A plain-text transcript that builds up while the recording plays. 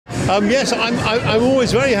Yes, I'm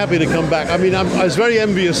always very happy to come back. I mean, I was very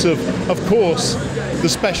envious of course, the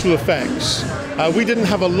special effects. We didn't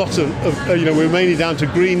have a lot of we were mainly down to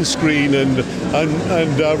green screen and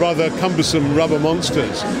rather cumbersome rubber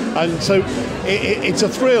monsters. And so it's a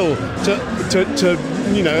thrill to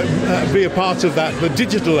be a part of that, the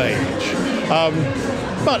digital age.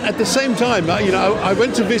 But at the same time, I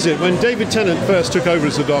went to visit when David Tennant first took over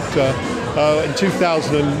as the Doctor in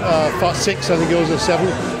 2006, I think it was, or 7.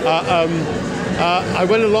 I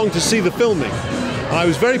went along to see the filming. I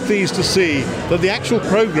was very pleased to see that the actual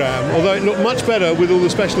program, although it looked much better with all the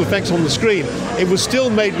special effects on the screen, it was still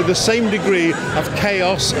made with the same degree of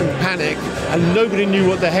chaos and panic, and nobody knew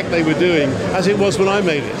what the heck they were doing as it was when I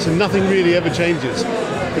made it. So nothing really ever changes,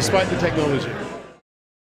 despite the technology.